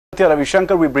Ravi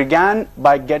Shankar, we began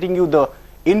by getting you the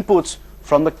inputs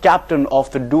from the captain of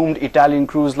the doomed Italian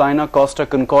cruise liner Costa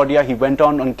Concordia. He went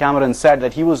on camera and said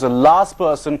that he was the last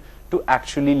person to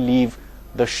actually leave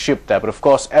the ship there. But of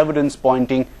course, evidence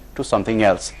pointing to something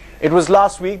else. It was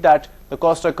last week that the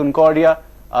Costa Concordia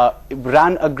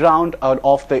ran aground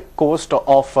off the coast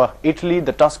of Italy,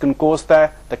 the Tuscan coast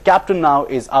there. The captain now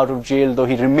is out of jail, though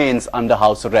he remains under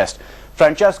house arrest.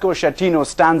 Francesco Schettino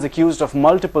stands accused of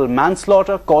multiple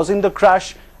manslaughter, causing the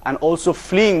crash and also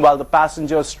fleeing while the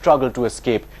passengers struggle to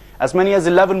escape. As many as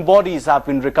 11 bodies have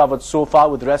been recovered so far,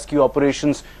 with rescue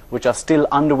operations which are still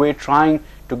underway, trying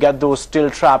to get those still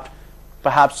trapped.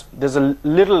 Perhaps there's a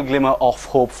little glimmer of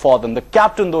hope for them. The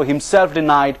captain, though, himself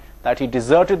denied that he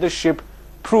deserted the ship.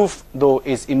 Proof, though,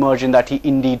 is emerging that he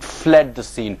indeed fled the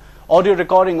scene. Audio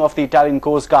recording of the Italian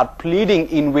Coast Guard pleading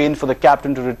in vain for the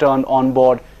captain to return on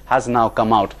board has now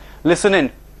come out. Listen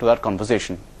in to that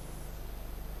conversation.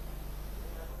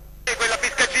 Quella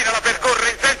biscaccina la percorre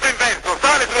in senso inverso,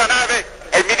 sale sulla nave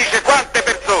e mi dice quante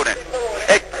persone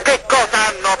e che cosa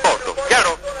hanno a bordo,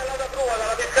 chiaro?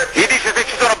 Mi dice se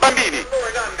ci sono bambini,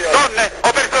 donne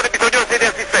o persone bisognose di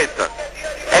assistenza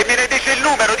e me ne dice il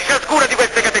numero di ciascuna di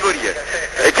queste categorie,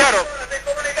 è chiaro?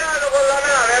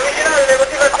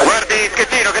 Guardi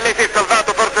Schettino, che lei si è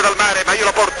salvato forse dal mare, ma io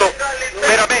la porto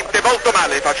veramente molto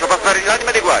male, faccio passare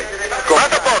l'anima dei guai.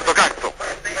 Vado a bordo, cazzo!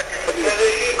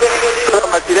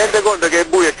 Ma ti rende conto che è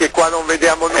buio e che qua non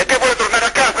vediamo nulla? E che vuole tornare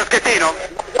a casa, Schettino?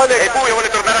 È buio, vuole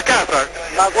tornare a casa?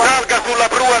 Salga sulla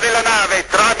prua della nave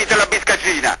tramite la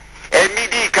biscaccina e mi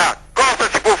dica cosa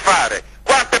si può fare,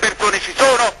 quante persone ci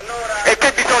sono e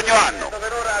che bisogno hanno.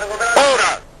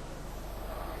 Ora!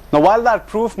 Now, while that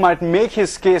proof might make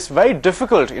his case very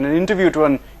difficult, in an interview to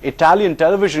an Italian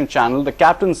television channel, the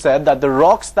captain said that the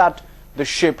rocks that the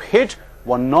ship hit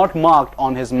were not marked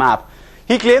on his map.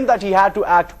 He claimed that he had to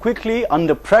act quickly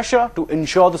under pressure to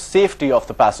ensure the safety of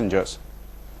the passengers.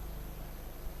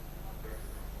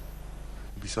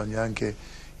 Bisogna anche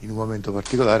in un momento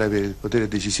particolare avere il potere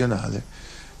decisionale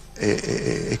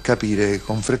e capire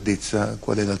con freddezza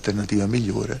qual è l'alternativa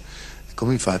migliore,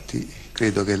 come infatti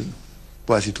credo che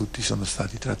quasi tutti sono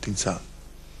stati tratti in salvo.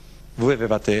 Voi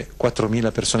avevate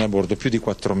 4.000 persone a bordo, più di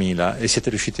 4.000, e siete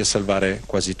riusciti a salvare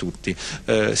quasi tutti.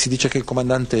 Si dice che il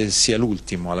comandante sia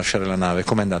l'ultimo a lasciare la nave.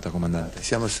 Com'è andata, comandante?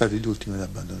 Siamo stati gli ultimi ad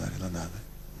abbandonare la nave.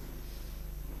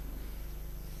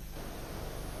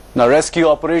 Now, rescue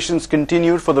operations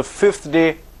continued for the 5th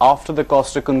day after the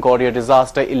Costa Concordia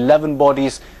disaster. 11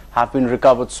 bodies have been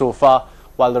recovered so far,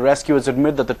 while the rescuers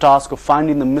admit that the task of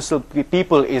finding the missing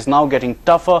people is now getting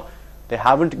tougher. They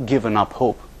haven't given up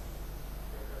hope.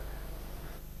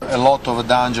 A lot of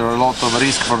danger, a lot of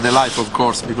risk for the life, of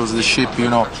course, because the ship, you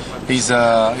know, is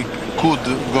could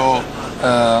go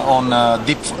on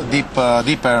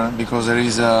deeper because there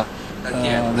is a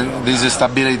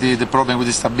stability, the problem with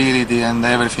the stability, and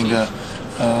everything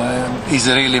is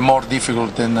really more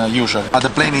difficult than usual. But the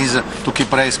plan is to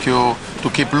keep rescue, to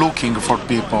keep looking for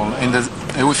people.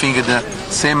 We think the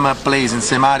same place, in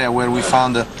same area where we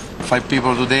found 5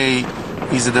 people today,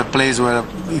 is the place where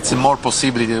it's more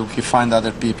possibility we can find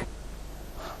other people.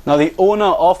 Now, the owner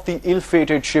of the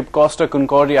ill-fated ship Costa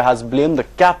Concordia has blamed the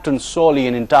captain solely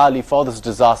and entirely for this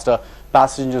disaster.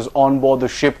 Passengers on board the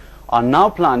ship are now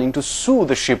planning to sue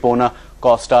the ship owner,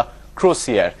 Costa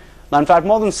Crociere. Now, in fact,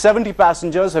 more than 70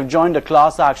 passengers have joined a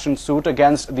class action suit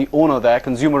against the owner there.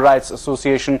 Consumer Rights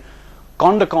Association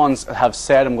Condacons have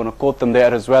said, I'm going to quote them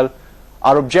there as well,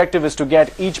 our objective is to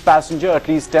get each passenger at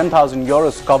least 10,000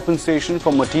 euros compensation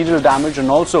for material damage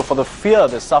and also for the fear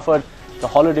they suffered, the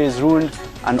holidays ruined,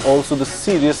 and also the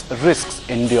serious risks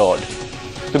endured.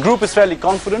 The group is fairly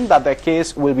confident that their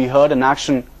case will be heard and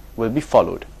action will be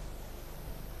followed.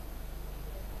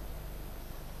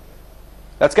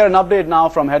 Let's get an update now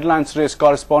from Headlines Race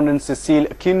correspondent Cecile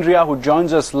Kindria, who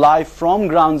joins us live from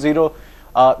Ground Zero,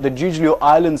 the Giglio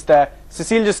Islands there.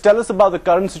 Cecile, just tell us about the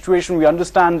current situation. We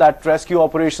understand that rescue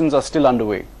operations are still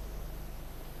underway.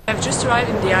 I've just arrived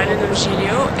in the island of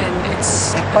Giglio, and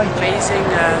it's an amazing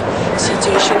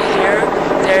situation here.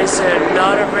 There's a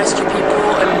lot of rescue people,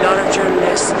 a lot of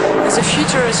journalists. There's a few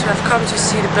tourists who have come to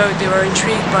see the boat. They were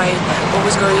intrigued by what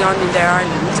was going on in their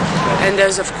island. And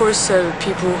there's, of course,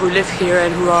 people who live here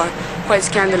and who are quite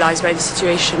scandalized by the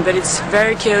situation. But it's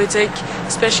very chaotic,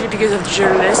 especially because of the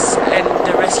journalists and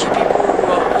the rescue people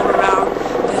who are all around.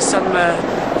 There's some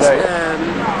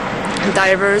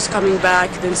divers coming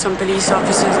back, then some police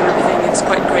officers and everything. It's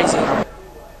quite crazy.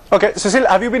 Okay, Cecile,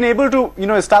 have you been able to,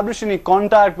 establish any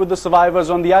contact with the survivors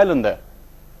on the island there?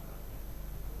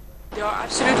 There are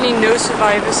absolutely no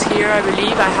survivors here, I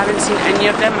believe. I haven't seen any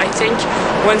of them. I think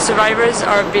when survivors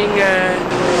are being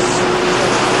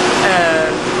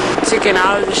taken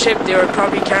out of the ship, they were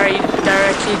probably carried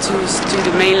directly to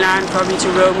the mainland, probably to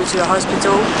Rome or to the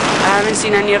hospital. I haven't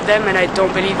seen any of them, and I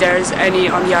don't believe there's any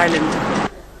on the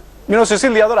island. You know,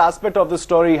 Cecile, the other aspect of the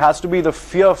story has to be the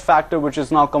fear factor which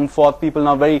has now come forth. People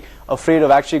now very afraid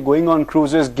of actually going on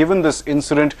cruises given this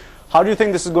incident. How do you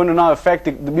think this is going to now affect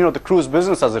the cruise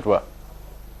business, as it were?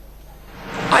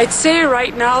 I'd say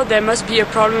right now there must be a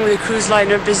problem with the cruise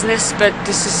liner business, but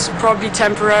this is probably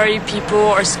temporary. People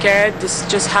are scared. This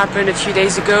just happened a few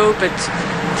days ago, but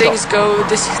things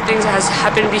has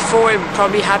happened before. It will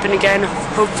probably happen again.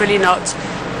 Hopefully not.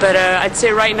 But I'd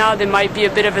say right now there might be a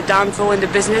bit of a downfall in the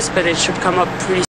business, but it should come up pretty soon.